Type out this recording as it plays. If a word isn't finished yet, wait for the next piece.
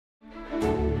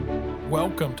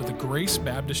Welcome to the Grace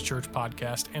Baptist Church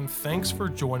podcast, and thanks for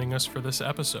joining us for this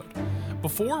episode.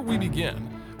 Before we begin,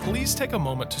 please take a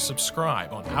moment to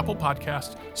subscribe on Apple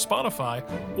Podcasts, Spotify,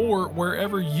 or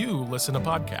wherever you listen to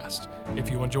podcasts.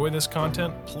 If you enjoy this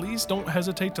content, please don't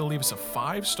hesitate to leave us a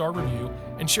 5-star review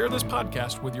and share this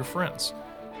podcast with your friends.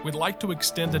 We'd like to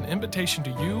extend an invitation to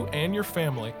you and your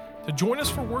family to join us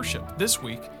for worship this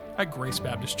week at Grace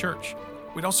Baptist Church.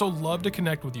 We'd also love to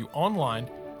connect with you online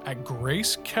at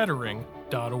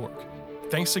gracekettering.org.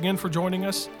 Thanks again for joining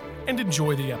us, and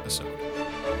enjoy the episode.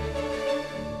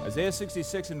 Isaiah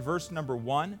 66 and verse number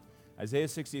 1. Isaiah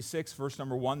 66, verse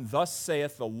number 1. Thus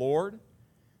saith the Lord,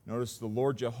 notice the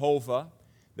Lord Jehovah,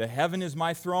 the heaven is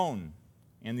my throne,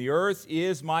 and the earth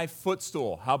is my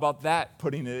footstool. How about that,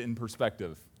 putting it in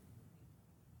perspective?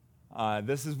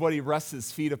 This is what he rests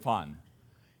his feet upon.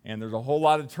 And there's a whole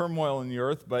lot of turmoil in the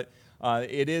earth, but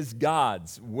it is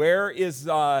God's. Where is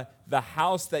the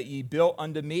house that ye built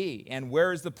unto me? And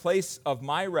where is the place of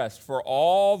my rest? For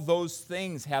all those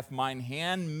things hath mine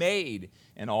hand made,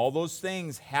 and all those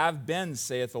things have been,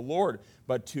 saith the Lord.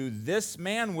 But to this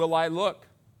man will I look,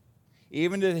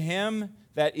 even to him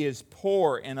that is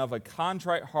poor and of a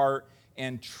contrite heart,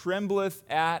 and trembleth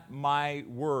at my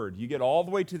word. You get all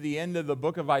the way to the end of the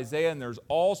book of Isaiah, and there's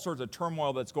all sorts of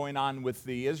turmoil that's going on with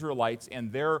the Israelites and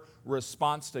their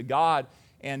response to God.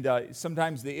 And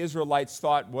sometimes the Israelites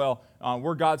thought, well,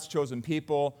 we're God's chosen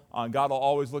people. God will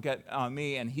always look at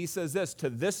me. And he says this, to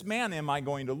this man am I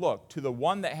going to look, to the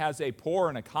one that has a poor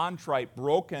and a contrite,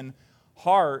 broken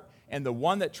heart, and the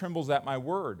one that trembles at my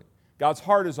word. God's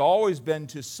heart has always been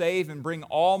to save and bring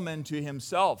all men to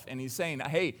himself. And he's saying,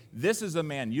 hey, this is the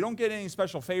man. You don't get any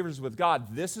special favors with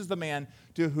God. This is the man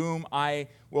to whom I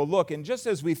will look. And just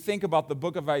as we think about the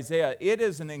book of Isaiah, it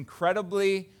is an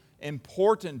incredibly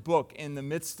important book in the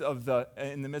midst of the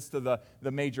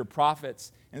major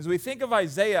prophets. And as we think of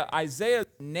Isaiah, Isaiah's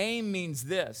name means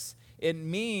this. It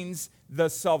means the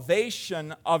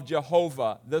salvation of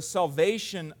Jehovah, the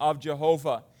salvation of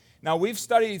Jehovah. Now, we've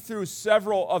studied through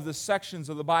several of the sections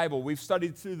of the Bible. We've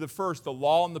studied through the first, the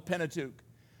Law and the Pentateuch,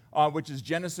 which is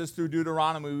Genesis through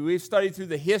Deuteronomy. We've studied through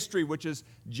the history, which is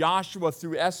Joshua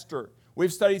through Esther.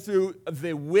 We've studied through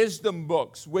the wisdom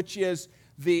books, which is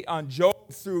the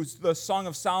Job through the Song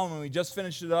of Solomon. We just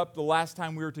finished it up the last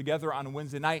time we were together on a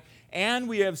Wednesday night. And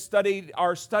we are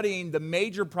studying the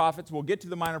major prophets. We'll get to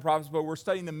the minor prophets, but we're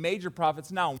studying the major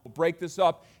prophets now. We'll break this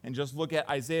up and just look at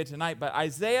Isaiah tonight. But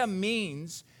Isaiah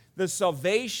means the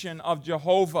salvation of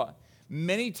Jehovah.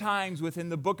 Many times within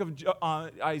the book of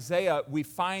Isaiah, we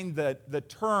find the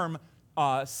term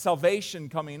salvation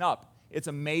coming up. It's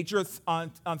a major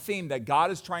theme that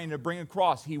God is trying to bring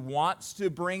across. He wants to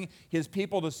bring his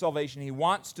people to salvation. He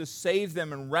wants to save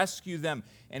them and rescue them,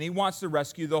 and he wants to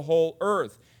rescue the whole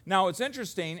earth. Now, it's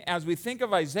interesting, as we think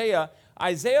of Isaiah,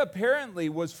 Isaiah apparently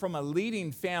was from a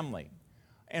leading family.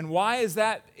 And why is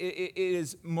that? It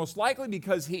is most likely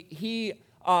because he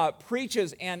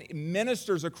preaches and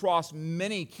ministers across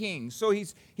many kings. So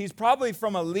he's probably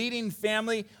from a leading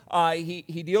family.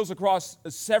 He deals across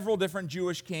several different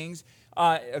Jewish kings.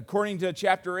 According to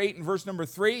chapter 8 and verse number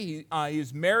 3, he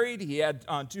is married. He had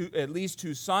at least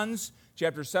 2 sons.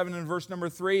 Chapter 7 and verse number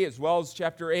 3, as well as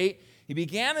chapter 8. He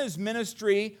began his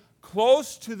ministry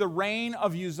close to the reign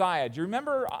of Uzziah. Do you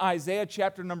remember Isaiah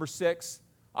chapter number 6?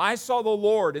 I saw the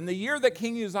Lord. In the year that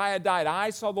King Uzziah died, I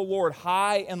saw the Lord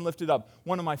high and lifted up.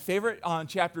 One of my favorite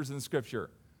chapters in Scripture.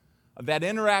 That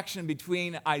interaction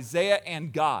between Isaiah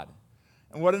and God.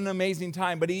 And what an amazing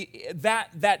time. But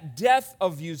that death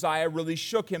of Uzziah really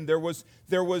shook him. There was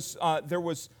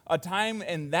a time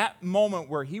in that moment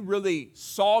where he really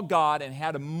saw God and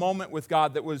had a moment with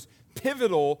God that was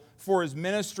pivotal for his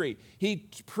ministry. He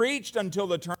preached until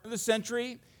the turn of the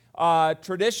century.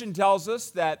 Tradition tells us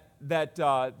that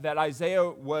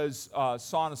Isaiah was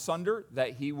sawn asunder,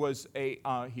 that he was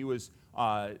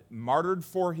martyred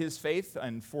for his faith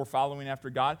and for following after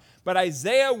God. But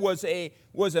Isaiah was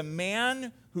a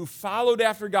man who followed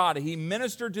after God. He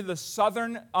ministered to the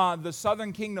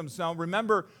southern kingdoms. Now,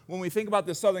 remember, when we think about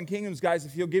the southern kingdoms, guys,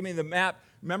 if you'll give me the map,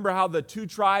 remember how the 2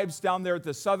 tribes down there at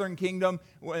the southern kingdom,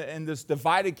 in this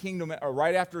divided kingdom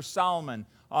right after Solomon,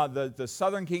 the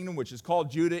southern kingdom, which is called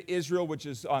Judah, Israel, which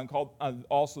is called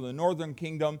also the northern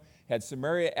kingdom, had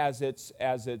Samaria as its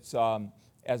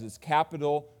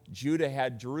capital. Judah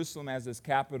had Jerusalem as its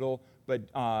capital, but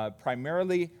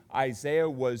primarily Isaiah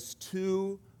was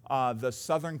to the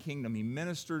southern kingdom. He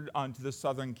ministered unto the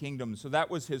southern kingdom. So that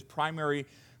was his primary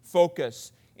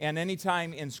focus. And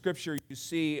anytime in Scripture you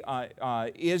see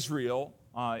Israel,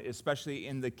 especially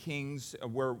in the kings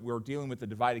where we're dealing with the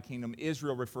divided kingdom,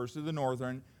 Israel refers to the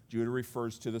northern, Judah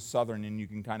refers to the southern, and you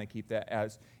can kind of keep that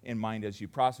as in mind as you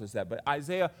process that. But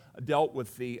Isaiah dealt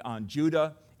with the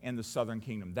Judah and the southern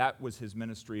kingdom. That was his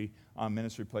ministry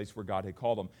place where God had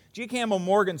called him. G. Campbell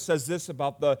Morgan says this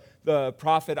about the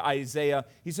prophet Isaiah.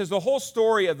 He says, the whole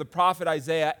story of the prophet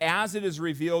Isaiah, as it is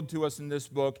revealed to us in this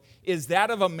book, is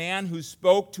that of a man who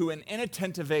spoke to an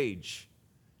inattentive age,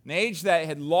 an age that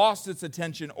had lost its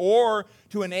attention, or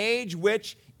to an age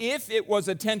which, if it was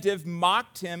attentive,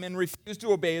 mocked him and refused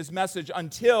to obey his message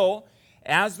until,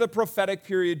 as the prophetic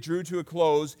period drew to a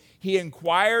close, he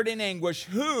inquired in anguish,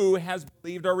 who has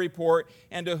believed our report,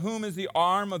 and to whom is the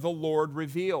arm of the Lord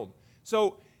revealed?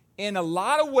 So, in a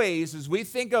lot of ways, as we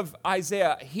think of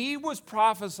Isaiah, he was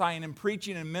prophesying and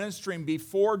preaching and ministering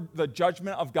before the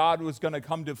judgment of God was going to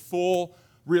come to full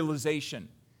realization.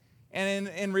 And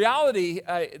in reality,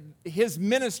 his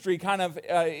ministry kind of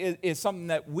is something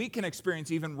that we can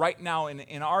experience even right now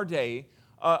in our day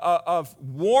of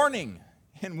warning.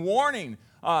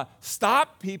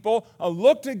 Stop, people.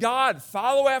 Look to God.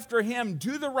 Follow after Him.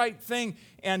 Do the right thing.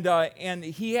 And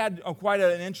he had quite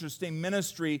an interesting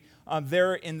ministry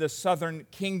there in the southern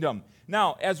kingdom.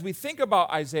 Now, as we think about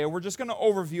Isaiah, we're just going to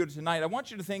overview it tonight. I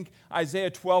want you to think Isaiah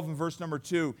 12 and verse number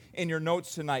 2 in your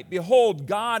notes tonight. Behold,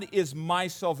 God is my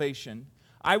salvation.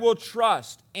 I will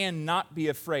trust and not be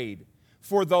afraid.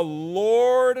 For the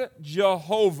Lord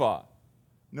Jehovah,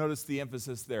 notice the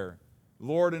emphasis there,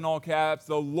 Lord in all caps,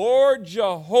 the Lord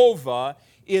Jehovah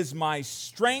is my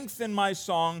strength and my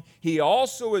song. He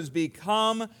also has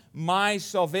become my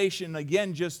salvation.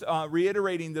 Again, just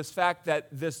reiterating this fact that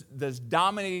this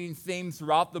dominating theme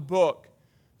throughout the book,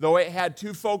 though it had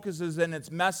two focuses in its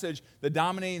message, the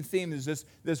dominating theme is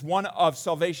this one of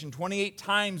salvation. 28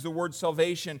 times the word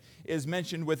salvation is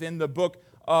mentioned within the book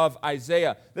of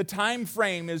Isaiah. The time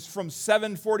frame is from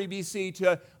 740 BC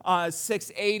to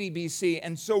 680 BC,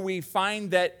 and so we find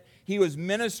that he was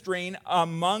ministering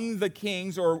among the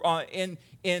kings, or in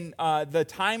the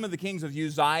time of the kings of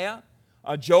Uzziah,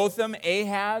 Jotham,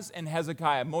 Ahaz, and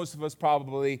Hezekiah. Most of us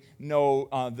probably know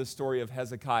the story of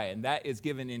Hezekiah, and that is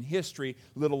given in history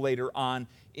a little later on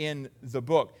in the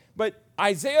book. But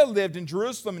Isaiah lived in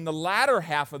Jerusalem in the latter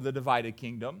half of the divided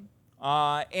kingdom,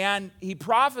 and he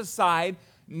prophesied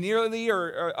nearly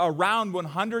or around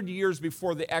 100 years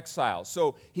before the exile.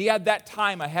 So he had that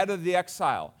time ahead of the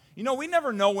exile. You know, we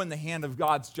never know when the hand of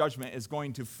God's judgment is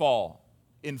going to fall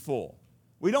in full.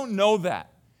 We don't know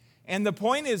that. And the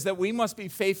point is that we must be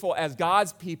faithful as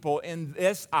God's people in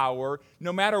this hour,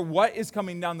 no matter what is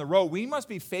coming down the road. We must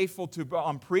be faithful to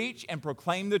preach and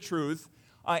proclaim the truth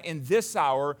in this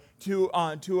hour to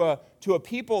a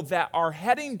people that are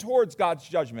heading towards God's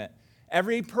judgment.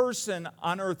 Every person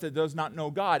on earth that does not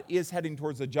know God is heading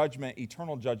towards the judgment,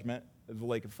 eternal judgment of the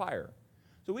lake of fire.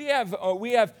 So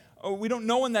we don't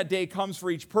know when that day comes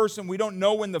for each person. We don't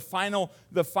know when the final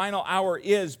hour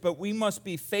is, but we must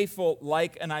be faithful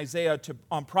like an Isaiah to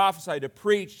prophesy, to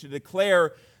preach, to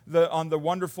declare on the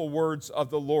wonderful words of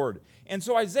the Lord. And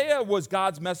so Isaiah was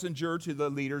God's messenger to the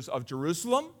leaders of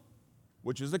Jerusalem,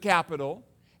 which is the capital,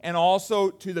 and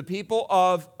also to the people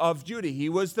of Judah. He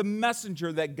was the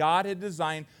messenger that God had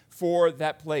designed for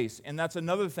that place. And that's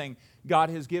another thing. God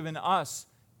has given us,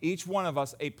 each one of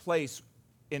us, a place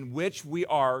in which we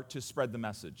are to spread the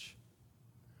message.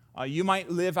 You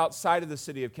might live outside of the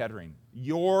city of Kettering.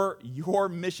 Your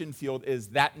mission field is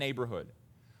that neighborhood.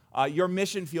 Your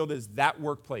mission field is that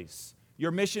workplace.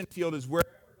 Your mission field is where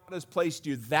God has placed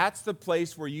you. That's the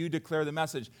place where you declare the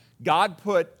message. God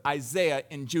put Isaiah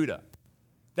in Judah.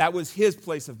 That was his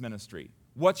place of ministry.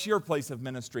 What's your place of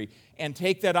ministry? And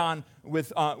take that on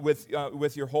with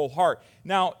your whole heart.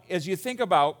 Now, as you think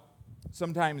about,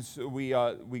 sometimes we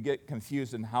get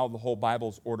confused in how the whole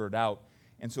Bible's ordered out.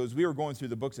 And so as we were going through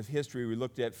the books of history, we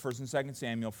looked at 1st and 2nd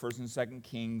Samuel, 1st and 2nd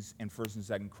Kings, and 1st and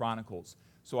 2nd Chronicles.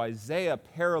 So Isaiah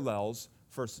parallels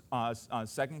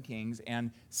 2nd Kings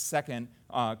and 2nd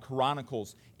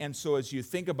Chronicles. And so as you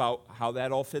think about how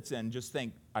that all fits in, just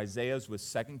think Isaiah's with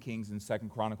 2nd Kings and 2nd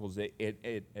Chronicles.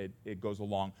 It goes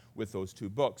along with those two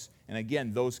books. And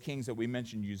again, those kings that we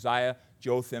mentioned, Uzziah,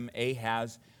 Jotham,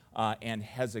 Ahaz, and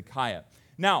Hezekiah.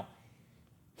 Now,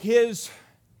 his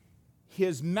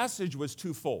message was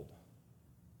twofold.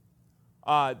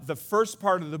 The first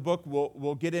part of the book,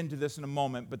 we'll get into this in a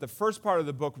moment, but the first part of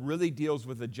the book really deals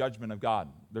with the judgment of God.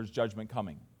 There's judgment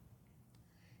coming.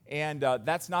 And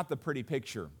that's not the pretty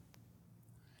picture.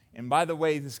 And by the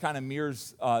way, this kind of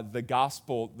mirrors the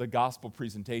gospel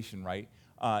presentation, right?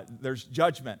 There's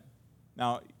judgment.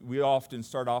 Now, we often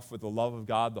start off with the love of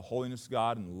God, the holiness of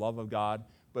God, and the love of God,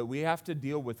 but we have to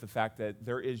deal with the fact that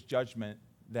there is judgment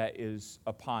that is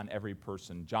upon every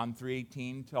person. John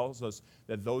 3:18 tells us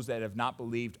that those that have not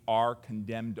believed are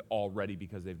condemned already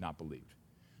because they've not believed.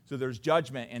 So there's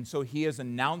judgment, and so he is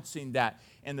announcing that.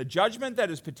 And the judgment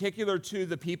that is particular to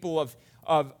the people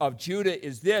of Judah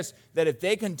is this, that if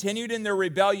they continued in their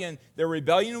rebellion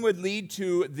would lead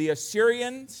to the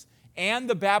Assyrians and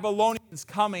the Babylonians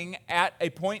coming at a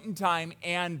point in time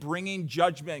and bringing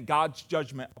judgment, God's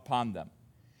judgment upon them.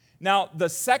 Now, the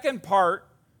second part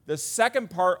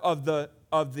of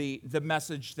the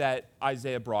message that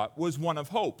Isaiah brought was one of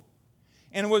hope.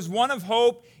 And it was one of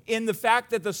hope in the fact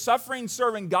that the suffering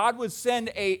servant, God would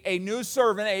send a new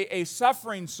servant, a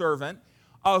suffering servant,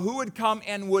 who would come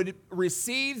and would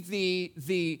receive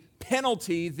the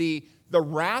penalty, the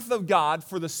wrath of God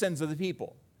for the sins of the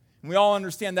people. And we all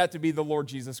understand that to be the Lord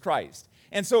Jesus Christ.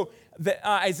 And so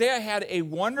Isaiah had a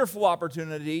wonderful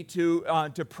opportunity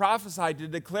to prophesy, to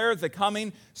declare the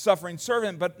coming suffering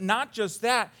servant. But not just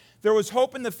that, there was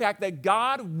hope in the fact that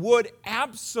God would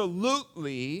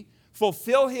absolutely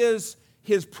fulfill his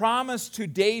promise to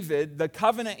David, the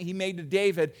covenant he made to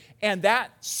David, and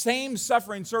that same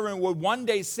suffering servant would one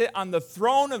day sit on the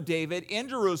throne of David in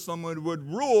Jerusalem, would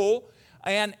rule,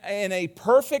 and in a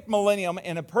perfect millennium,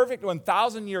 in a perfect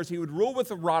 1,000 years, he would rule with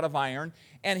a rod of iron,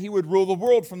 and he would rule the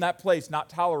world from that place, not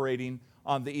tolerating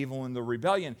the evil and the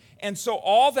rebellion. And so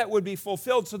all that would be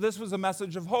fulfilled. So this was a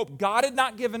message of hope. God had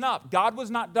not given up. God was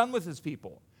not done with his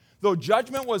people. Though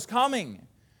judgment was coming,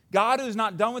 God is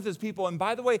not done with his people. And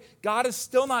by the way, God is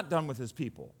still not done with his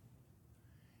people.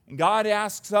 And God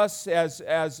asks us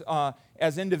as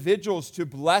individuals to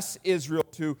bless Israel,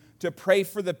 to pray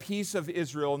for the peace of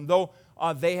Israel. And though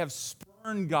they have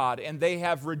spurned God and they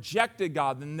have rejected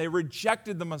God and they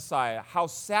rejected the Messiah, how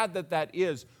sad that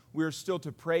is, we are still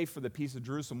to pray for the peace of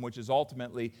Jerusalem, which is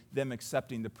ultimately them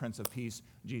accepting the Prince of Peace,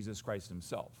 Jesus Christ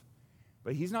himself.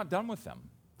 But he's not done with them.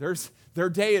 Their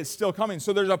day is still coming.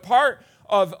 So there's a part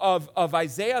of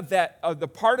Isaiah, the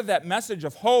part of that message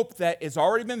of hope that has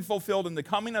already been fulfilled in the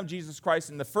coming of Jesus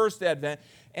Christ in the first advent,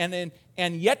 and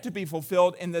yet to be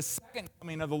fulfilled in the second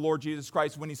coming of the Lord Jesus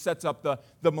Christ when he sets up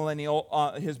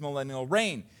his millennial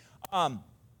reign.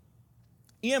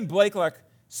 Ian Blakeley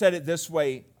said it this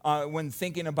way when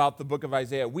thinking about the book of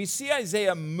Isaiah. We see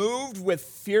Isaiah moved with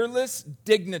fearless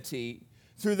dignity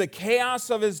through the chaos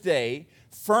of his day,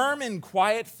 firm in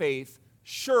quiet faith,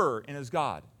 sure in his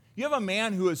God. You have a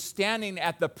man who is standing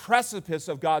at the precipice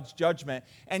of God's judgment,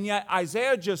 and yet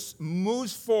Isaiah just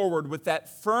moves forward with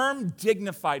that firm,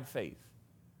 dignified faith.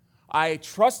 I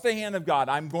trust the hand of God.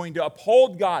 I'm going to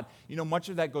uphold God. You know, much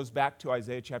of that goes back to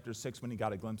Isaiah chapter 6 when he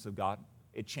got a glimpse of God.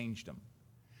 It changed him.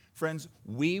 Friends,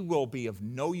 we will be of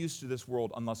no use to this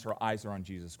world unless our eyes are on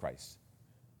Jesus Christ.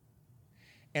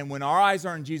 And when our eyes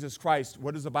are on Jesus Christ,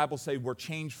 what does the Bible say? We're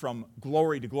changed from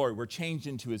glory to glory. We're changed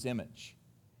into his image.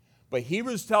 But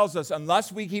Hebrews tells us,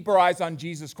 unless we keep our eyes on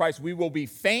Jesus Christ, we will be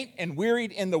faint and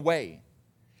wearied in the way.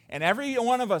 And every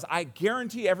one of us, I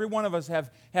guarantee every one of us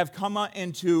have come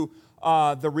into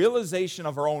the realization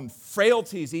of our own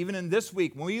frailties, even in this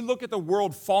week. When we look at the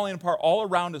world falling apart all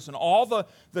around us and all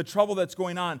the trouble that's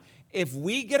going on, if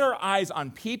we get our eyes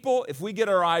on people, if we get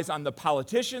our eyes on the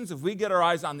politicians, if we get our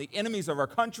eyes on the enemies of our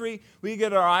country, we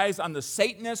get our eyes on the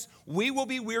Satanists, we will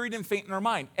be wearied and faint in our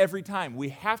mind every time. We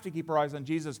have to keep our eyes on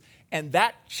Jesus. And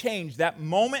that changed, that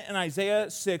moment in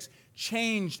Isaiah 6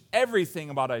 changed everything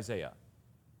about Isaiah.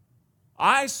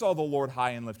 I saw the Lord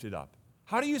high and lifted up.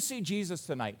 How do you see Jesus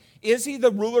tonight? Is he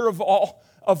the ruler of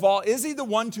all? Is he the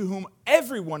one to whom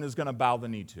everyone is going to bow the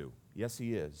knee to? Yes,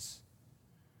 he is.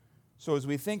 So as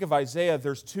we think of Isaiah,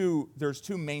 there's two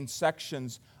main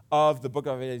sections of the book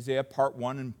of Isaiah, part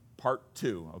 1 and part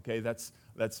 2. Okay, that's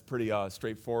pretty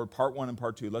straightforward. Part 1 and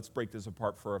part 2. Let's break this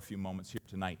apart for a few moments here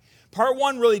tonight. Part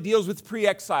 1 really deals with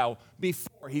pre-exile.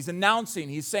 Before he's announcing,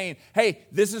 he's saying, hey,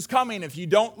 this is coming. If you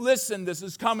don't listen, this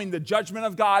is coming. The judgment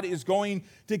of God is going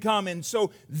to come. And so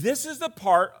this is the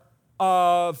part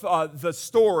of the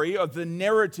story, of the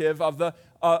narrative, of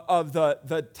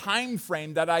the time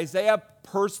frame that Isaiah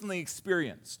personally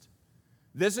experienced.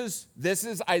 This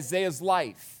is Isaiah's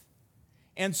life.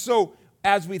 And so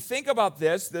as we think about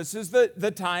this is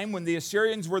the time when the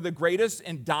Assyrians were the greatest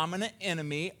and dominant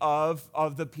enemy of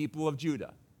the people of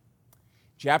Judah.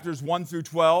 Chapters 1 through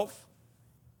 12,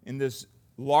 in this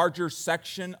larger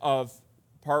section of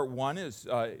part 1 is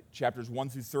chapters 1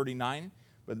 through 39.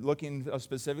 But looking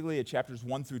specifically at chapters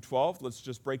 1 through 12, let's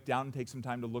just break down and take some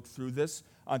time to look through this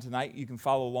tonight. You can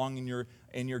follow along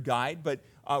in your guide. But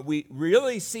we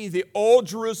really see the old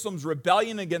Jerusalem's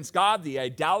rebellion against God, the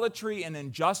idolatry and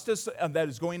injustice that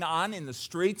is going on in the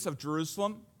streets of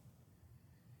Jerusalem.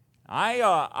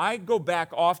 I go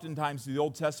back oftentimes to the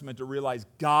Old Testament to realize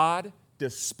God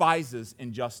despises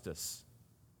injustice.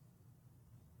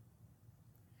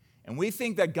 And we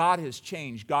think that God has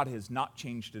changed. God has not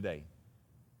changed today.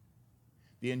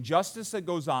 The injustice that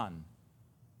goes on,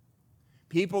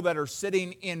 people that are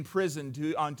sitting in prison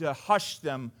to hush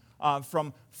them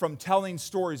from telling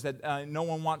stories that no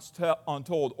one wants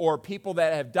untold, or people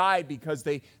that have died because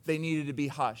they needed to be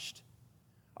hushed.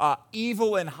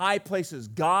 Evil in high places.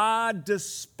 God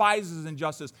despises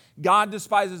injustice. God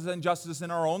despises injustice in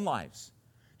our own lives.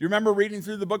 Do you remember reading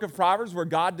through the book of Proverbs where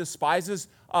God despises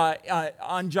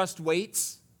unjust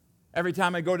weights? Every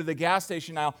time I go to the gas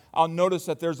station, I'll notice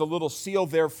that there's a little seal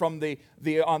there from the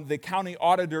county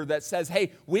auditor that says,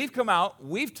 hey, we've come out,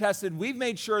 we've tested, we've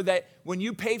made sure that when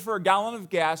you pay for a gallon of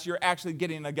gas, you're actually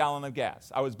getting a gallon of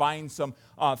gas. I was buying some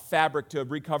fabric to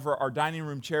recover our dining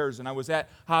room chairs, and I was at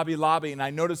Hobby Lobby, and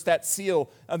I noticed that seal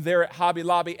there at Hobby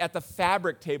Lobby at the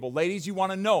fabric table. Ladies, you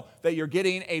want to know that you're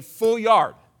getting a full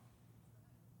yard.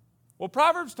 Well,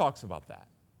 Proverbs talks about that.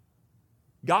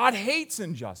 God hates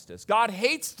injustice. God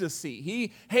hates deceit.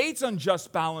 He hates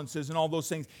unjust balances and all those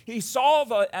things. He saw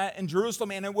in Jerusalem,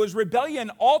 and it was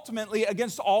rebellion ultimately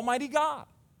against Almighty God.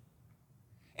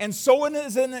 And so it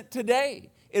is in it today.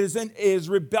 It is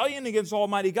rebellion against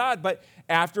Almighty God. But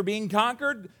after being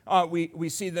conquered, we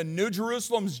see the New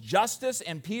Jerusalem's justice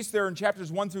and peace there in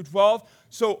chapters 1 through 12.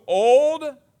 So old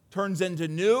turns into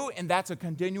new, and that's a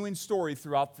continuing story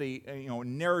throughout the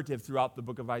narrative throughout the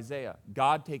book of Isaiah.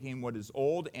 God taking what is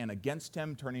old and against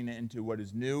him, turning it into what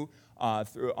is new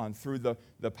through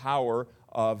the power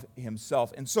of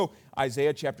himself. And so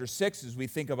Isaiah chapter 6, as we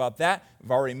think about that,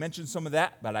 I've already mentioned some of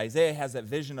that, but Isaiah has that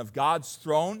vision of God's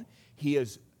throne. He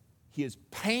is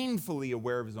painfully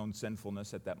aware of his own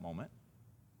sinfulness at that moment.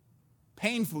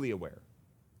 Painfully aware.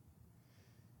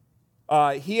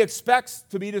 He expects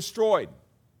to be destroyed.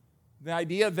 The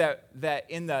idea that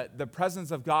in the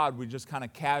presence of God we're just kind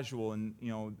of casual and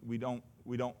we don't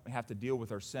have to deal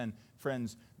with our sin,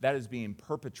 friends, that is being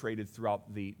perpetrated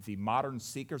throughout the modern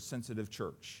seeker-sensitive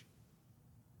church.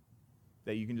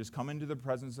 That you can just come into the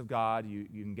presence of God, you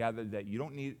can gather that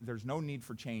there's no need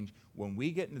for change. When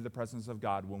we get into the presence of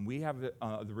God, when we have the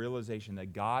realization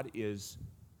that God is,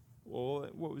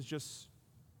 what was just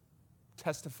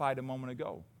testified a moment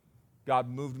ago. God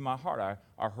moved in my heart.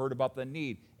 I heard about the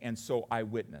need, and so I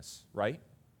witness, right?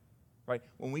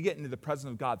 When we get into the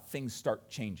presence of God, things start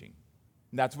changing.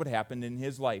 And that's what happened in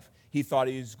his life. He thought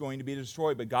he was going to be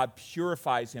destroyed, but God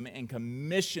purifies him and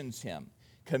commissions him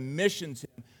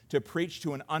to preach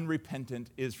to an unrepentant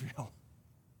Israel.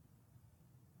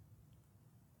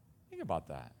 Think about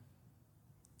that.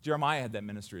 Jeremiah had that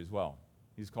ministry as well.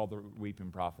 He's called the weeping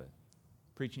prophet,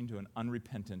 preaching to an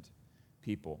unrepentant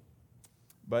people.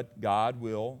 But God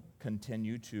will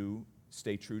continue to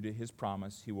stay true to his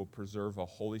promise. He will preserve a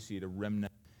holy seed, a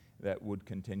remnant that would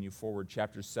continue forward.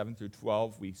 Chapters 7 through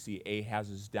 12, we see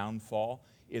Ahaz's downfall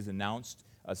is announced.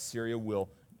 Assyria will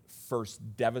first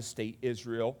devastate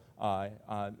Israel,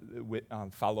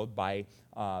 followed by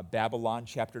Babylon.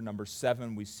 Chapter number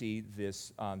 7, we see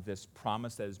this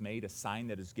promise that is made, a sign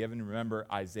that is given. Remember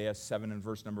Isaiah 7 and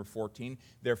verse number 14.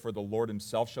 Therefore the Lord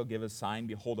himself shall give a sign.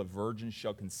 Behold, a virgin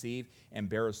shall conceive and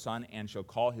bear a son, and shall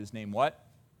call his name what?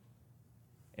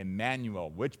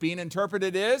 Emmanuel, which being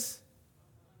interpreted is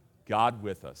God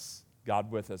with us.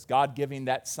 God with us. God giving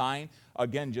that sign,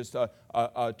 again, just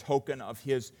a token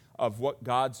of what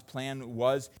God's plan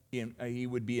was. He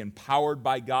would be empowered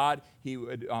by God. He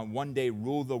would one day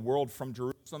rule the world from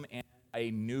Jerusalem and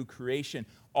a new creation.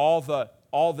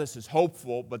 All this is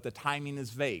hopeful, but the timing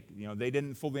is vague. They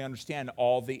didn't fully understand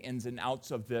all the ins and outs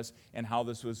of this and how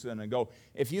this was going to go.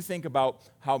 If you think about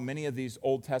how many of these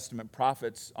Old Testament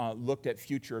prophets looked at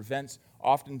future events,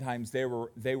 oftentimes they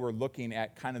were looking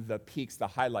at kind of the peaks, the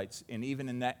highlights, and even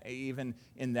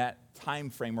in that time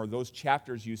frame or those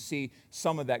chapters, you see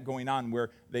some of that going on where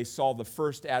they saw the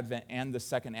first advent and the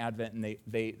second advent, and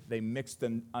they mixed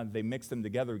them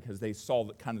together because they saw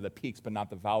kind of the peaks but not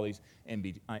the valleys in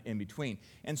between.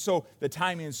 And so the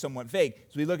timing is somewhat vague.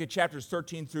 So we look at chapters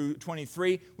 13 through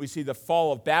 23, we see the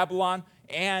fall of Babylon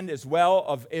and as well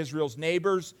of Israel's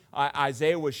neighbors.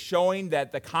 Isaiah was showing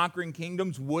that the conquering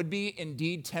kingdoms would be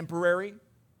indeed temporary.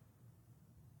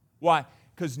 Why?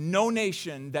 Because no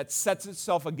nation that sets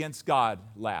itself against God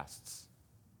lasts.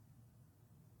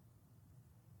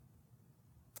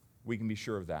 We can be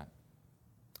sure of that.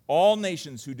 All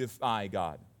nations who defy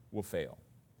God will fail.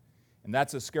 And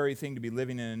that's a scary thing to be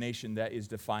living in a nation that is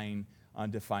defying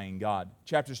God.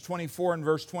 Chapters 24 and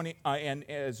verse 20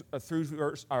 through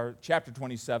chapter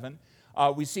 27,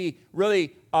 We see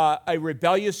really a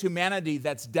rebellious humanity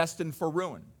that's destined for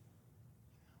ruin.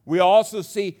 We also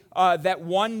see that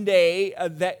one day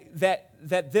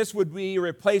that this would be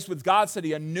replaced with God's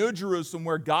city, a new Jerusalem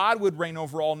where God would reign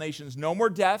over all nations. No more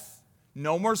death,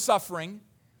 no more suffering.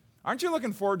 Aren't you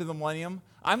looking forward to the millennium?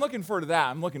 I'm looking forward to that.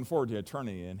 I'm looking forward to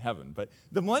eternity in heaven. But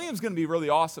the millennium is going to be really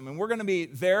awesome, and we're going to be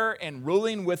there and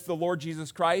ruling with the Lord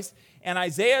Jesus Christ. And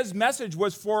Isaiah's message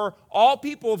was for all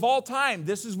people of all time.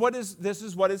 This is what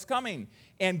is coming.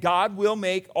 And God will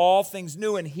make all things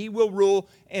new, and he will rule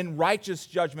in righteous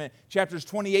judgment. Chapters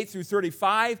 28 through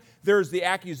 35, there's the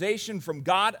accusation from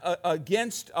God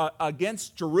against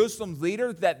Jerusalem's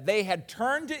leaders that they had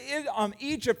turned to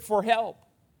Egypt for help.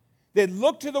 They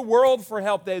looked to the world for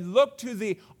help. They looked to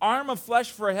the arm of flesh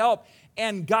for help.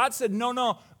 And God said,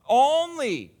 no,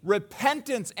 only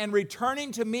repentance and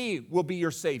returning to me will be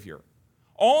your Savior.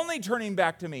 Only turning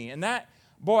back to me. And that,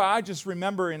 boy, I just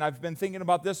remember, and I've been thinking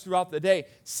about this throughout the day,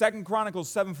 2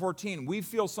 Chronicles 7:14. We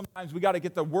feel sometimes we got to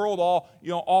get the world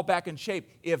all back in shape.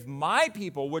 If my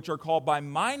people, which are called by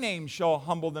my name, shall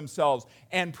humble themselves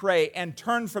and pray and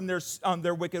turn from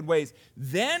their wicked ways,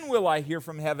 then will I hear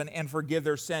from heaven and forgive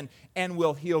their sin and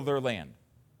will heal their land.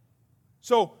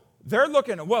 So they're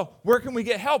looking, well, where can we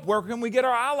get help? Where can we get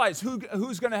our allies?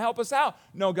 Who's going to help us out?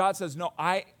 No, God says, no,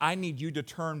 I need you to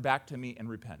turn back to me and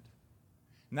repent.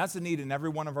 And that's the need in every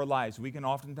one of our lives. We can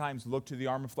oftentimes look to the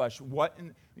arm of flesh. What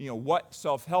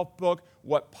self-help book,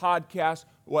 what podcast,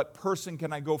 what person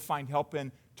can I go find help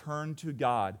in? Turn to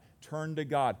God. Turn to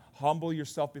God. Humble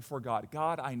yourself before God.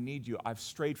 God, I need you. I've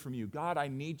strayed from you. God, I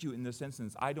need you in this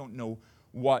instance. I don't know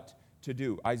what to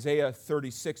do. Isaiah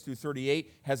 36 through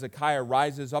 38, Hezekiah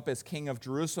rises up as king of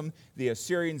Jerusalem. The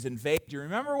Assyrians invade. Do you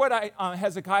remember what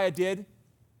Hezekiah did?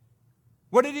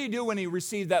 What did he do when he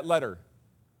received that letter?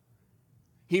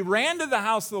 He ran to the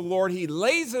house of the Lord. He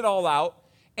lays it all out.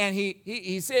 And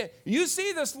he said, you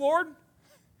see this, Lord?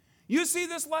 You see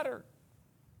this letter?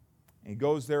 And he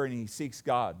goes there and he seeks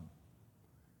God.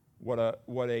 What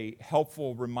a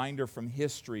helpful reminder from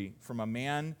history, from a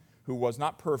man who was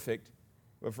not perfect,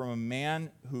 but from a man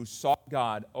who sought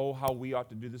God. Oh, how we ought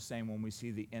to do the same when we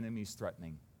see the enemies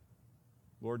threatening.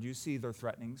 Lord, you see their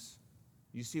threatenings.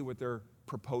 You see what they're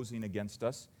proposing against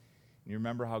us. And you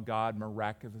remember how God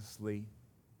miraculously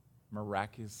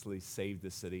saved the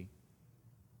city.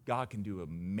 God can do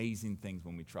amazing things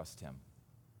when we trust him.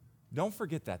 Don't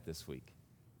forget that this week.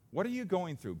 What are you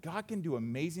going through? God can do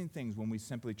amazing things when we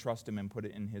simply trust him and put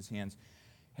it in his hands.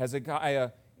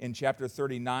 Hezekiah, in chapter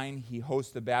 39, he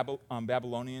hosts the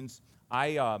Babylonians.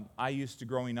 I used to,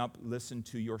 growing up, listen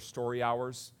to your story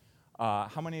hours.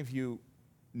 How many of you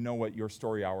know what your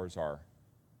story hours are?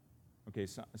 Okay,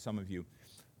 some of you.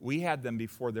 We had them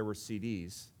before there were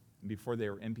CDs. Before they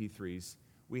were MP3s,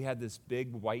 we had this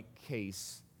big white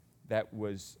case that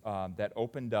was that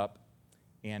opened up,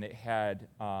 and it had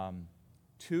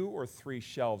 2 or 3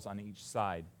 shelves on each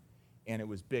side, and it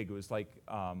was big. It was like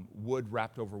wood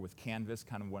wrapped over with canvas,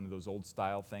 kind of one of those old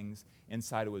style things.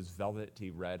 Inside it was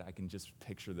velvety red. I can just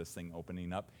picture this thing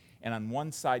opening up. And on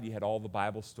one side you had all the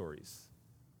Bible stories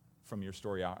from your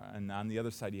story, and on the other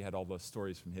side you had all the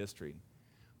stories from history.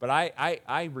 But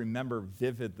I remember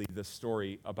vividly the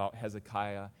story about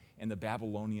Hezekiah and the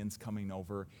Babylonians coming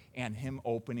over and him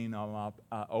opening up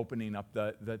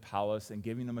the palace and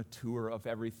giving them a tour of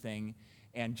everything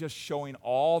and just showing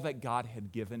all that God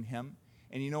had given him.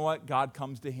 And you know what? God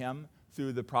comes to him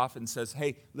through the prophet and says,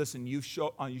 hey, listen, you've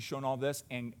shown all this.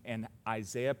 And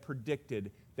Isaiah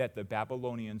predicted that the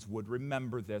Babylonians would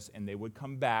remember this and they would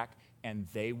come back and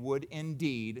they would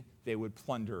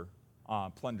plunder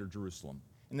Jerusalem.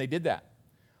 And they did that.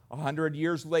 100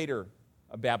 years later,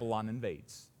 Babylon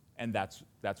invades. And that's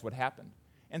what happened.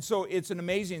 And so it's an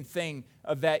amazing thing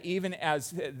that even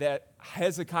as that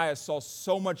Hezekiah saw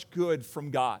so much good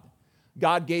from God.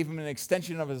 God gave him an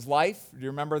extension of his life. Do you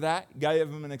remember that? God gave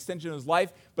him an extension of his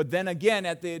life. But then again,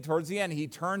 towards the end, he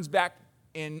turns back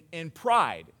in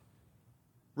pride,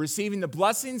 receiving the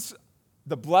blessings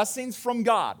from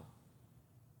God.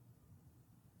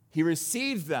 He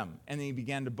received them, and then he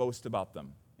began to boast about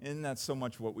them. Isn't that so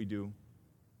much what we do?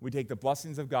 We take the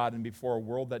blessings of God, and before a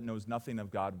world that knows nothing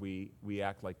of God, we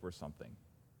act like we're something.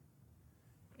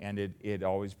 And it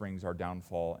always brings our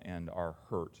downfall and our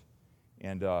hurt.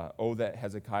 And that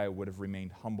Hezekiah would have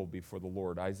remained humble before the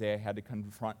Lord. Isaiah had to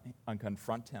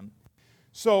confront him.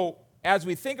 So as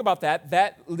we think about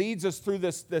that leads us through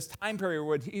this time period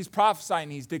where he's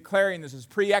prophesying, he's declaring this is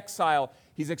pre-exile,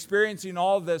 he's experiencing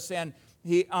all of this, and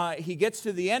he gets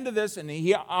to the end of this, and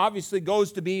he obviously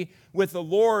goes to be with the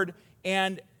Lord.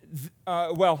 And,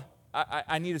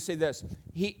 I need to say this.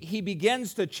 He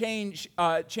begins to change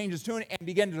his tune and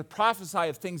begin to prophesy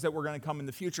of things that were going to come in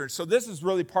the future. So this is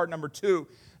really part number 2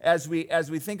 as we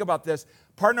think about this.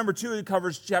 Part number 2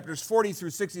 covers chapters 40 through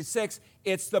 66.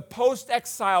 It's the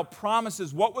post-exile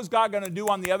promises. What was God going to do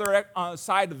on the other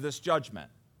side of this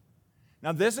judgment?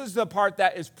 Now, this is the part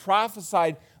that is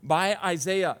prophesied by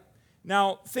Isaiah.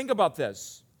 Now, think about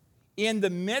this. In the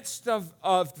midst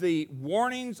of the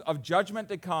warnings of judgment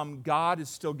to come, God is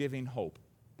still giving hope.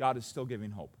 God is still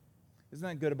giving hope. Isn't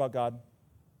that good about God?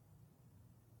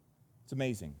 It's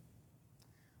amazing.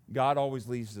 God always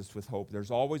leaves us with hope.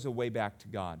 There's always a way back to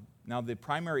God. Now, the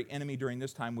primary enemy during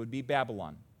this time would be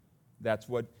Babylon. That's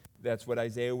what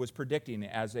Isaiah was predicting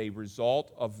as a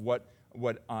result of what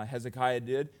Hezekiah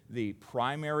did. The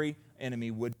primary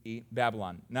enemy would be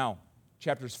Babylon. Now,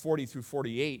 chapters 40 through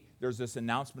 48, there's this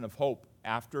announcement of hope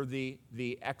after the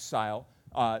exile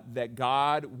that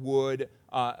God would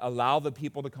allow the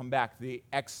people to come back. The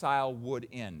exile would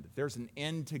end. There's an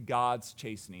end to God's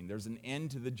chastening. There's an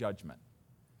end to the judgment.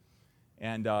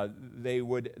 And they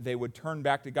would turn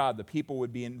back to God. The people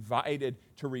would be invited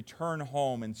to return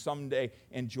home and someday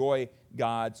enjoy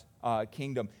God's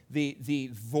kingdom. The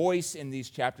voice in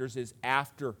these chapters is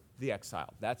after the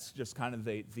exile. That's just kind of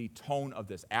the tone of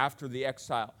this, after the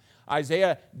exile.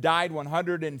 Isaiah died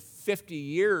 150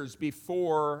 years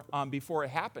before it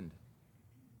happened.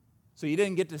 So he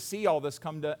didn't get to see all this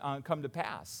come to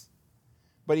pass.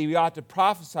 But he got to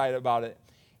prophesy about it.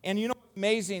 And you know what's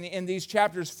amazing in these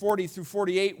chapters 40 through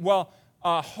 48? Well,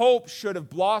 hope should have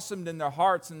blossomed in their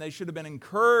hearts, and they should have been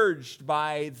encouraged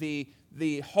by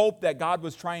the hope that God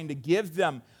was trying to give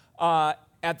them.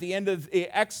 At the end of the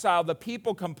exile, the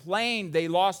people complained. They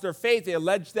lost their faith. They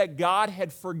alleged that God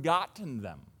had forgotten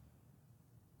them.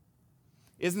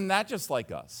 Isn't that just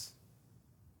like us?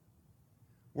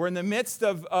 We're in the midst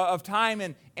of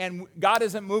time, and God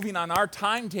isn't moving on our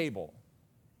timetable.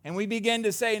 And we begin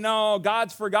to say, no,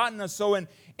 God's forgotten us. So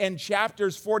in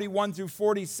chapters 41 through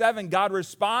 47, God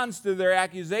responds to their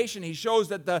accusation. He shows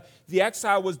that the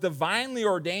exile was divinely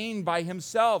ordained by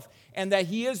himself and that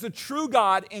he is the true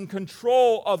God in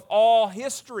control of all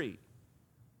history.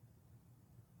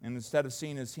 And instead of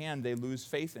seeing his hand, they lose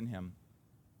faith in him.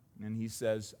 And he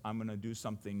says, I'm going to do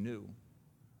something new.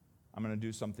 I'm going to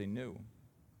do something new.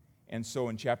 And so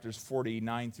in chapters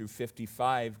 49 through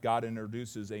 55, God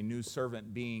introduces a new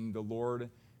servant, being the Lord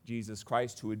Jesus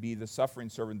Christ, who would be the suffering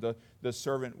servant. The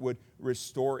servant would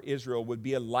restore Israel, would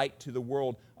be a light to the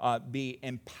world, be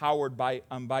empowered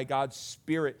by God's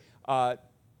Spirit.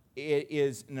 It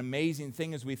is an amazing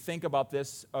thing as we think about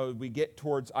this. We get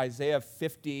towards Isaiah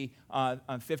 53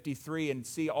 and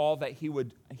see all that he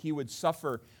would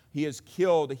suffer. He is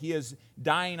killed. He is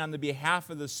dying on the behalf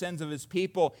of the sins of his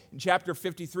people. In chapter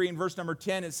 53 and verse number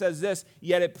 10, it says this,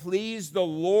 "Yet it pleased the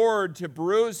Lord to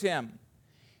bruise him.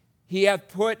 He hath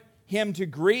put him to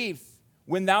grief.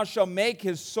 When thou shalt make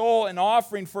his soul an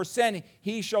offering for sin,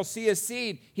 he shall see his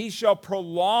seed. He shall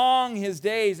prolong his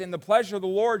days, and the pleasure of the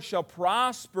Lord shall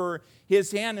prosper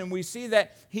his hand." And we see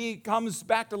that he comes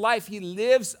back to life. He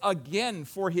lives again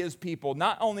for his people.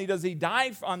 Not only does he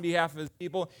die on behalf of his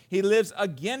people, he lives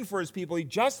again for his people. He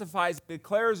justifies,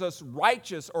 declares us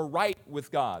righteous or right with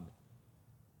God.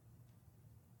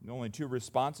 The only two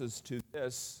responses to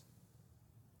this,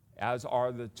 as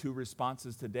are the two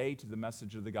responses today to the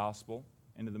message of the gospel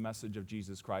and to the message of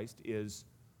Jesus Christ, is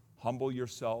humble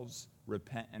yourselves,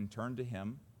 repent, and turn to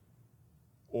him,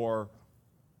 or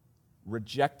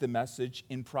reject the message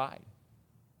in pride.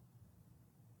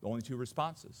 The only two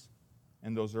responses.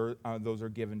 And those are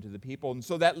given to the people. And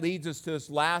so that leads us to this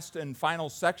last and final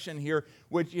section here,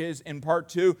 which is in part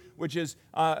 2, which is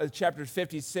chapters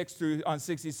 56 through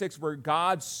 66, where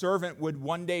God's servant would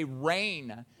one day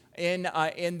reign in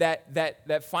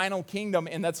that final kingdom,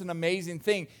 and that's an amazing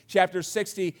thing. Chapter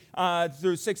 60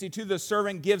 through 62, the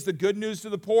servant gives the good news to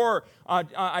the poor.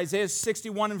 Isaiah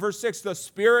 61 and verse 6, "The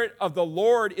Spirit of the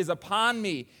Lord is upon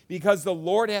me, because the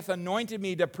Lord hath anointed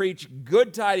me to preach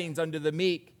good tidings unto the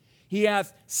meek. He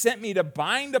hath sent me to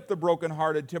bind up the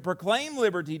brokenhearted, to proclaim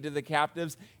liberty to the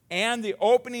captives, and the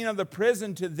opening of the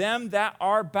prison to them that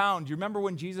are bound." Do you remember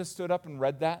when Jesus stood up and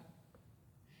read that?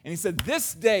 And he said,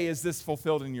 "This day is this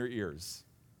fulfilled in your ears."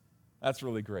 That's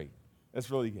really great. That's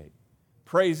really great.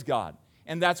 Praise God.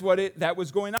 And that's that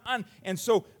was going on. And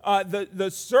so the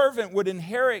servant would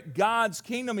inherit God's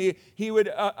kingdom. He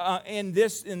would, in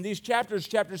these chapters,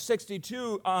 chapters 60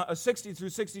 through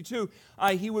 62,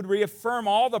 he would reaffirm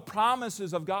all the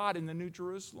promises of God in the New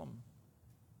Jerusalem.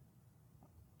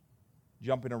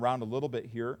 Jumping around a little bit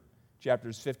here,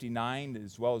 chapters 59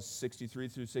 as well as 63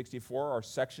 through 64 are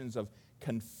sections of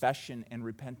confession and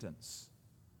repentance.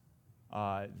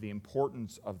 The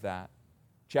importance of that.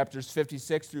 Chapters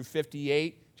 56 through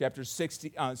 58, chapters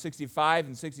 65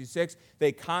 and 66,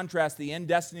 they contrast the end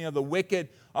destiny of the wicked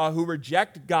who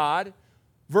reject God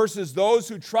versus those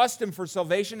who trust Him for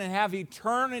salvation and have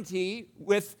eternity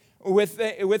with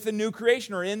the new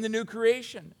creation or in the new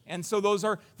creation. And so those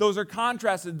are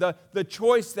contrasted, the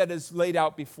choice that is laid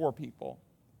out before people.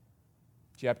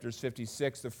 Chapters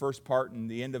 56, the first part, and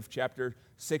the end of chapter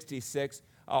 66,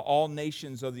 all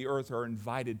nations of the earth are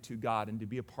invited to God and to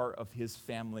be a part of His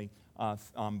family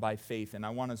by faith. And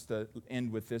I want us to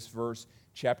end with this verse,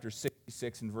 chapter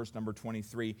 66 and verse number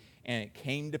 23. And it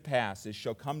came to pass, it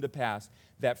shall come to pass,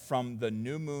 that from the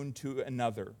new moon to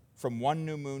another, from one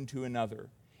new moon to another,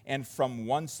 and from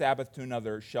one Sabbath to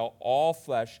another, shall all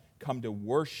flesh come to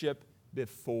worship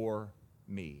before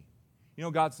me. You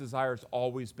know, God's desire has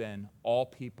always been all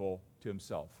people to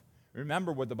Himself.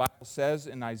 Remember what the Bible says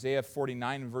in Isaiah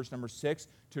 49 and verse number 6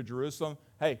 to Jerusalem.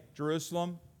 Hey,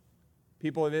 Jerusalem,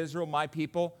 people of Israel, my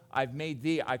people, I've made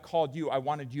thee, I called you, I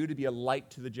wanted you to be a light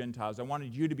to the Gentiles. I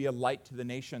wanted you to be a light to the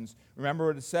nations. Remember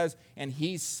what it says? And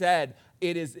He said,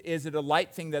 is it a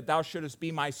light thing that thou shouldest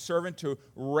be my servant to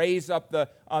raise up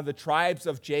the tribes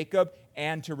of Jacob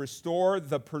and to restore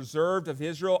the preserved of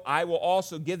Israel? I will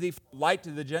also give thee light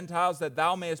to the Gentiles, that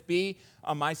thou mayest be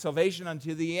my salvation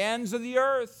unto the ends of the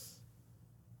earth.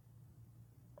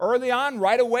 Early on,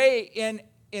 right away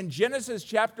in Genesis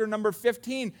chapter number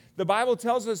 15, the Bible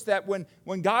tells us that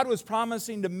when God was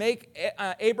promising to make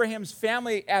Abraham's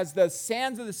family as the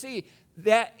sands of the sea,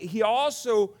 that He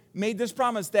also made this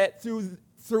promise that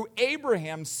through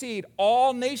Abraham's seed,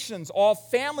 all nations, all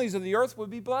families of the earth would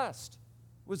be blessed.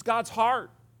 It was God's heart.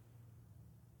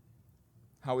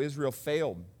 How Israel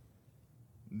failed.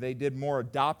 They did more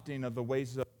adopting of the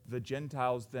ways of the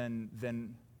Gentiles than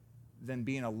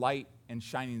being a light and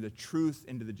shining the truth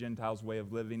into the Gentiles' way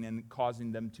of living and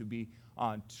causing them to be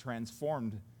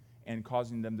transformed and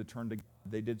causing them to turn to God.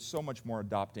 They did so much more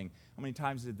adopting. How many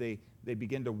times did they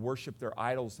begin to worship their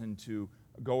idols and to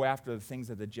go after the things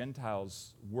that the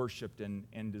Gentiles worshiped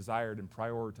and desired and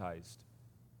prioritized?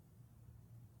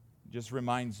 It just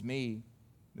reminds me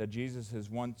that Jesus has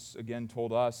once again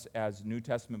told us as New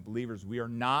Testament believers, we are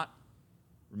not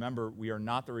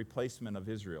the replacement of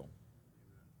Israel.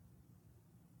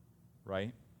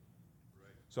 Right?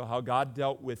 So how God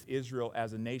dealt with Israel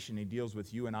as a nation, He deals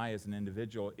with you and I as an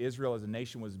individual. Israel as a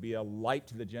nation was to be a light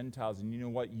to the Gentiles. And you know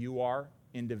what you are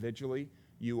individually?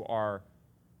 You are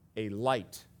a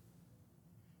light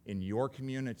in your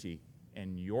community,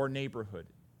 in your neighborhood,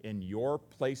 in your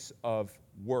place of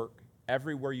work.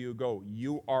 Everywhere you go,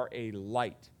 you are a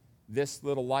light. This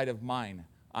little light of mine,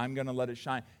 I'm going to let it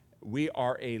shine. We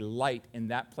are a light in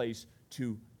that place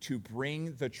to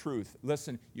bring the truth.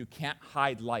 Listen, you can't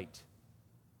hide light.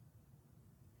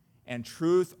 And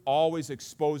truth always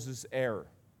exposes error.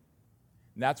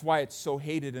 And that's why it's so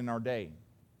hated in our day.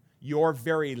 Your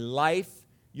very life,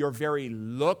 your very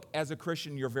look as a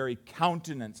Christian, your very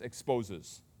countenance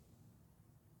exposes.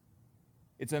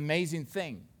 It's an amazing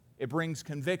thing. It brings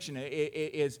conviction. It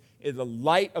is the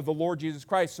light of the Lord Jesus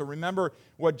Christ. So remember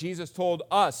what Jesus told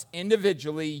us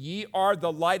individually. Ye are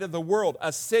the light of the world.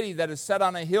 A city that is set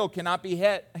on a hill cannot be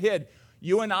hid.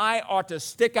 You and I ought to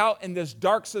stick out in this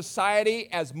dark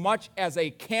society as much as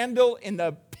a candle in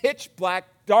the pitch black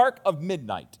dark of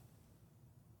midnight.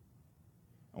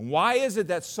 And why is it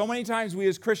that so many times we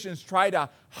as Christians try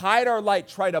to hide our light,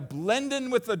 try to blend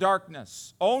in with the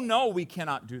darkness? Oh no, we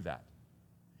cannot do that.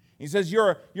 He says,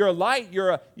 you're a light,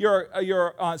 you're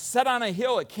set on a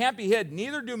hill, it can't be hid.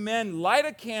 Neither do men light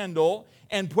a candle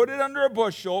and put it under a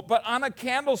bushel, but on a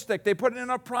candlestick. They put it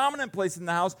in a prominent place in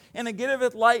the house, and it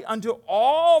giveth light unto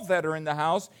all that are in the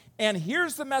house. And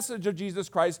here's the message of Jesus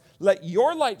Christ: let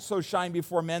your light so shine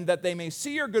before men that they may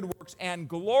see your good works and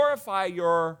glorify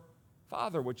your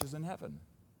Father which is in heaven.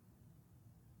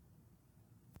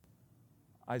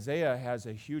 Isaiah has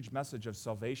a huge message of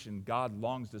salvation. God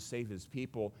longs to save His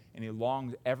people, and He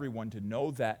longs everyone to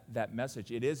know that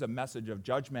message. It is a message of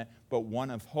judgment, but one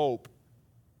of hope.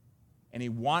 And He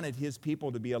wanted His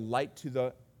people to be a light to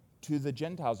the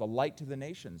Gentiles, a light to the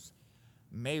nations.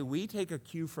 May we take a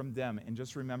cue from them and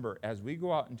just remember, as we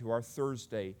go out into our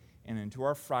Thursday and into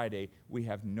our Friday, we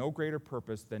have no greater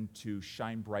purpose than to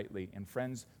shine brightly. And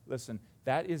friends, listen,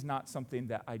 that is not something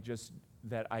that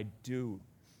I do.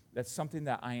 That's something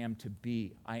that I am to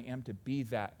be. I am to be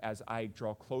that as I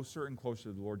draw closer and closer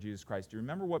to the Lord Jesus Christ. Do you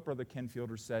remember what Brother Ken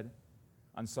Fielder said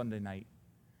on Sunday night?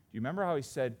 Do you remember how he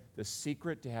said the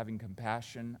secret to having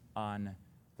compassion on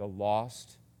the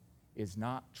lost is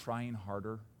not trying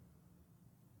harder?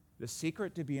 The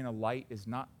secret to being a light is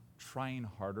not trying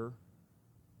harder.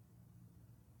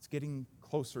 It's getting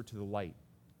closer to the light.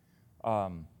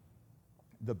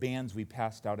 The bands we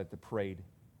passed out at the parade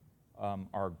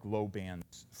are glow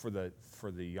bands for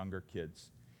the younger kids.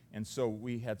 And so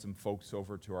we had some folks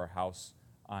over to our house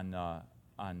on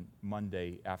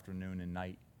Monday afternoon and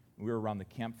night. We were around the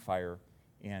campfire,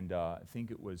 and I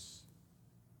think it was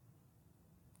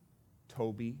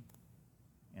Toby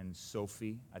and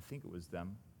Sophie. I think it was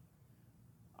them.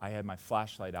 I had my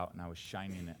flashlight out, and I was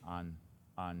shining it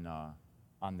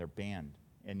on their band.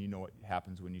 And you know what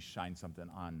happens when you shine something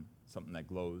on something that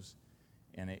glows,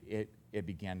 and it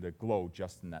began to glow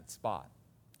just in that spot,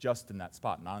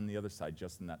 not on the other side,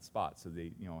 just in that spot. So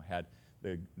they had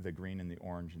the green and the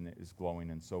orange, and it is glowing,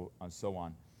 and so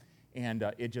on. And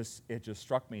it just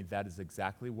struck me that is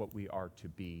exactly what we are to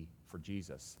be for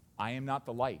Jesus. I am not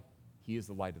the light; He is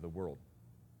the light of the world,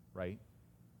 right?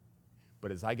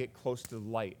 But as I get close to the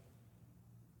light,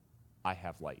 I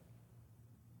have light.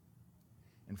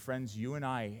 And friends, you and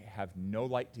I have no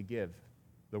light to give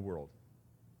the world.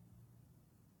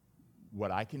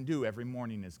 What I can do every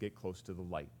morning is get close to the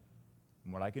light.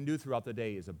 And what I can do throughout the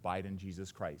day is abide in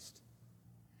Jesus Christ.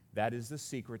 That is the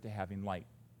secret to having light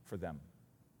for them.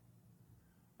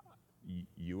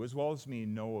 You as well as me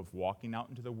know of walking out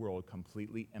into the world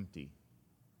completely empty.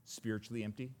 Spiritually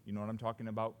empty. You know what I'm talking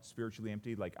about? Spiritually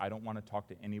empty. Like, I don't want to talk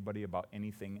to anybody about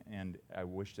anything, and I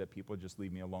wish that people just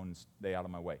leave me alone and stay out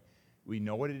of my way. We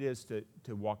know what it is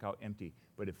to walk out empty,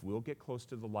 but if we'll get close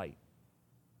to the light,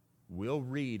 we'll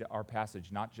read our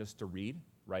passage, not just to read,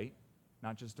 right?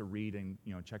 Not just to read and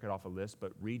check it off a list,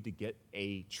 but read to get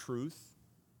a truth.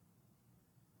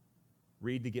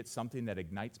 Read to get something that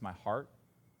ignites my heart.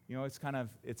 It's kind of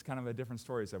a different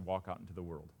story as I walk out into the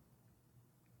world.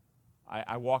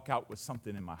 I walk out with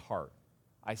something in my heart.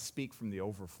 I speak from the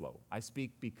overflow. I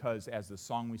speak because, as the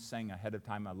song we sang ahead of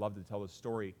time, I love to tell a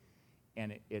story,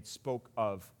 and it spoke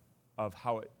of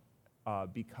how it,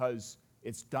 because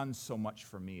it's done so much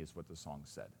for me, is what the song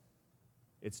said.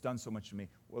 It's done so much for me.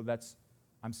 Well,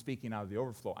 I'm speaking out of the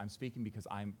overflow. I'm speaking because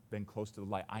I've been close to the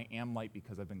light. I am light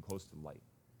because I've been close to the light.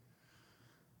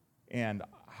 And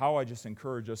how I just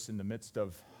encourage us in the midst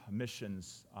of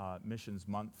missions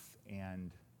month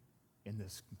and in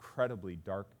this incredibly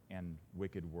dark and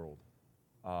wicked world.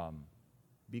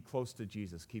 Be close to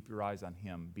Jesus. Keep your eyes on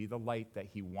Him. Be the light that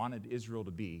He wanted Israel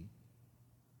to be.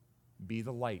 Be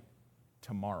the light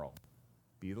tomorrow.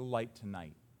 Be the light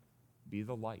tonight. Be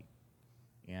the light.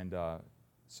 And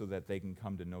so that they can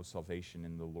come to know salvation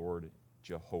in the Lord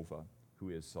Jehovah, who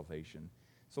is salvation.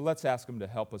 So let's ask Him to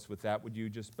help us with that. Would you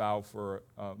just bow for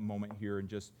a moment here and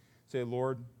just say,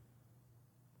 Lord,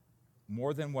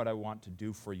 more than what I want to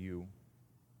do for you,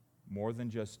 more than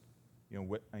just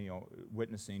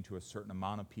witnessing to a certain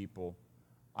amount of people,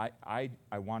 I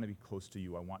want to be close to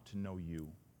you. I want to know you.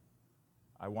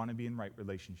 I want to be in right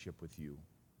relationship with you.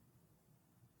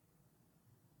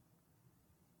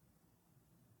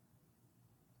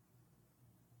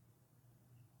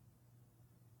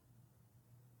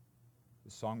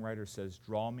 The songwriter says,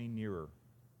 draw me nearer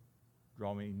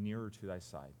to thy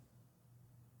side.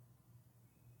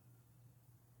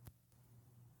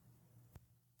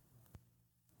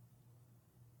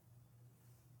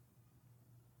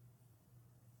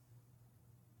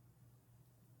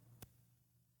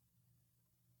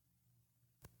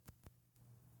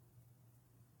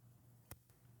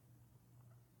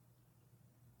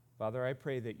 Father, I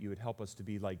pray that you would help us to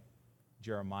be like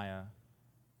Jeremiah,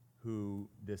 who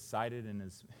decided in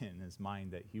his mind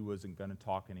that he wasn't going to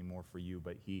talk anymore for you,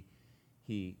 but he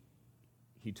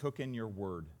took in your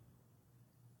word,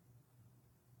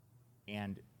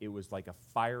 and it was like a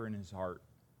fire in his heart,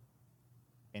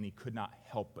 and he could not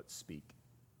help but speak.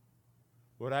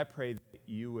 Lord, I pray that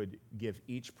you would give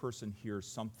each person here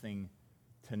something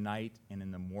tonight and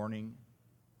in the morning,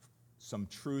 some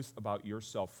truth about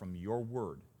yourself from your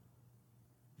word,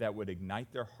 that would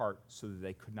ignite their heart so that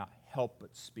they could not help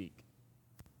but speak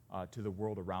to the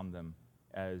world around them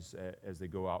as they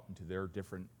go out into their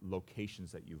different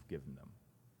locations that you've given them.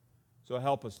 So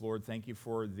help us, Lord. Thank you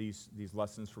for these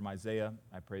lessons from Isaiah.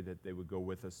 I pray that they would go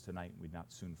with us tonight and we'd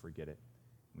not soon forget it.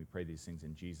 We pray these things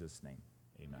in Jesus' name.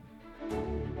 Amen.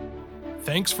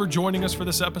 Thanks for joining us for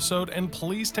this episode, and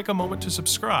please take a moment to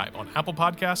subscribe on Apple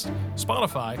Podcasts,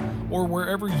 Spotify, or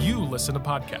wherever you listen to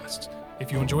podcasts.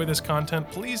 If you enjoy this content,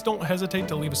 please don't hesitate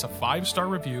to leave us a 5-star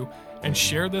review and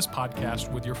share this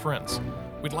podcast with your friends.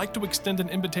 We'd like to extend an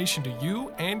invitation to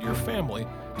you and your family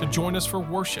to join us for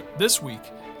worship this week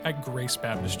at Grace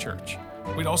Baptist Church.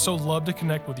 We'd also love to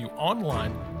connect with you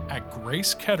online at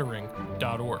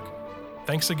gracekettering.org.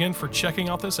 Thanks again for checking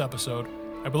out this episode,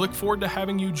 and we look forward to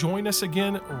having you join us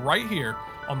again right here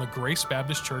on the Grace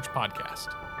Baptist Church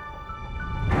podcast.